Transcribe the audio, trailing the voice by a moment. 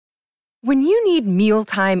When you need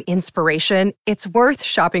mealtime inspiration, it's worth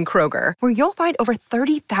shopping Kroger, where you'll find over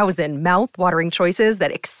 30,000 mouth-watering choices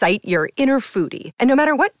that excite your inner foodie. And no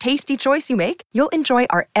matter what tasty choice you make, you'll enjoy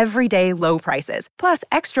our everyday low prices, plus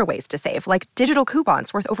extra ways to save, like digital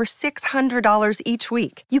coupons worth over $600 each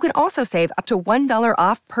week. You can also save up to $1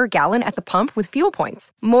 off per gallon at the pump with fuel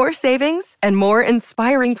points. More savings and more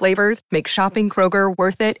inspiring flavors make shopping Kroger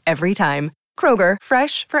worth it every time. Kroger,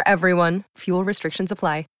 fresh for everyone. Fuel restrictions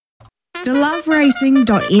apply. The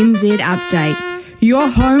LOVERACING.NZ update. Your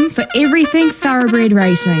home for everything thoroughbred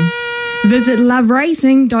racing. Visit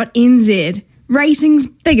LOVERACING.NZ. Racing's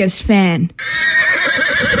biggest fan.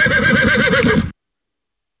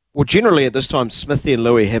 Well, generally at this time, Smithy and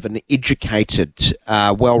Louie have an educated,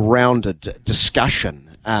 well-rounded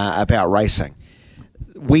discussion about racing.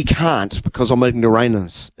 We can't, because I'm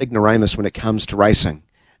ignoramus when it comes to racing,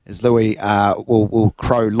 as Louie will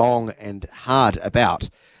crow long and hard about.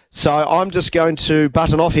 So I'm just going to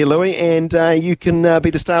button off here, Louie, and you can be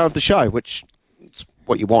the star of the show, which is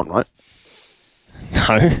what you want, right?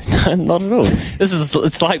 No, not at all.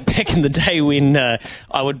 It's like back in the day when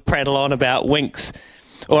I would prattle on about Winks,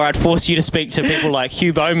 or I'd force you to speak to people like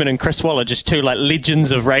Hugh Bowman and Chris Waller, just two like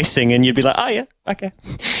legends of racing, and you'd be like, oh yeah, okay.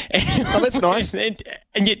 Oh, that's nice. and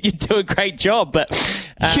yet you'd do a great job. But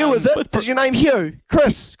Hugh, is it? Is your name Hugh?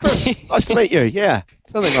 Chris, nice to meet you. Yeah,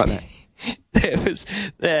 something like that.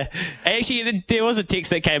 Actually, there was a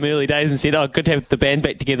text that came early days and said, "Oh, good to have the band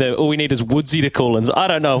back together. All we need is Woodsy to call in." I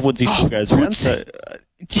don't know if Woodsy still goes around.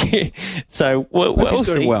 So we'll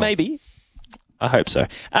see. Well. Maybe. I hope so.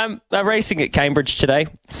 Racing at Cambridge today.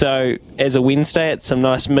 So as a Wednesday, it's some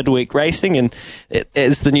nice midweek racing, and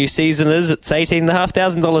as the new season is, it's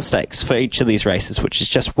 $18,500 stakes for each of these races, which is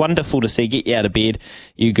just wonderful to see. Get you out of bed,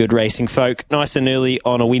 you good racing folk, nice and early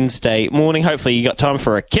on a Wednesday morning. Hopefully you got time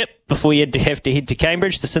for a kip before you have to head to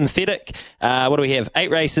Cambridge. The synthetic, what do we have? 8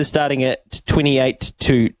 races starting at 28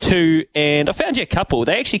 to 2, and I found you a couple.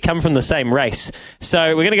 They actually come from the same race.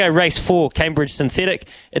 So we're going to go race 4, Cambridge Synthetic.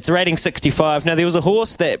 It's a rating 65. Now, there was a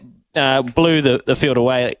horse that blew the field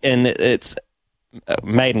away in its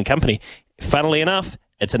maiden company. Funnily enough,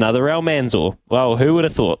 it's another Almanzor. Well, who would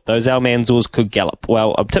have thought those Almanzors could gallop?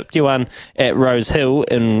 Well, I've tipped you one at Rose Hill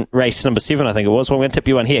in race number 7, I think it was. Well, I'm going to tip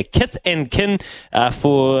you one here. Kith and Kin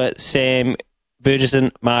for Sam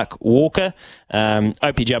Burgesson, Mark Walker.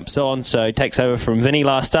 Opie jumps on, so takes over from Vinny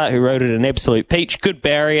last start, who rode it an absolute peach. Good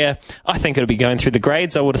barrier. I think it'll be going through the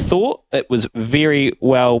grades, I would have thought. It was very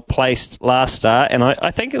well placed last start, and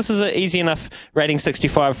I think this is an easy enough rating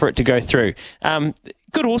 65 for it to go through.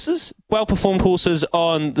 Good horses, well-performed horses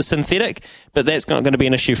on the synthetic, but that's not going to be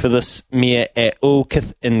an issue for this mare at all.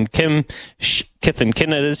 Kith and Kin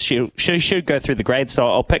it is. She should go through the grade, so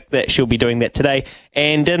I'll pick that she'll be doing that today.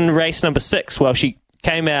 And in race number 6, well, she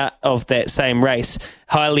came out of that same race,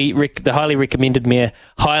 the highly recommended mare,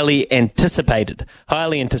 highly anticipated.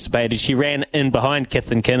 She ran in behind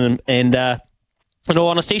Kith and Kin, and in all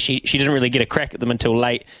honesty, she didn't really get a crack at them until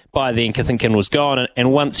late. By then, Kith and Kin was gone,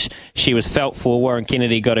 and once she was felt for, Warren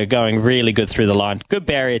Kennedy got her going really good through the line. Good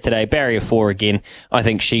barrier today, barrier 4 again. I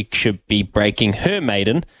think she should be breaking her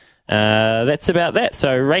maiden. That's about that.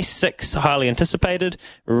 So race 6, highly anticipated.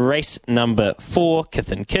 Race number 4,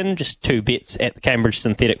 Kith and Kin. Just 2 bets at the Cambridge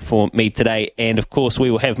Synthetic for me today. And of course,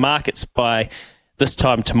 we will have markets by this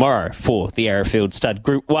time tomorrow for the Arrowfield Stud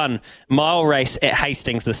Group 1 mile race at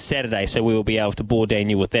Hastings this Saturday. So we will be able to bore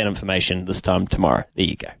Daniel with that information this time tomorrow. There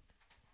you go.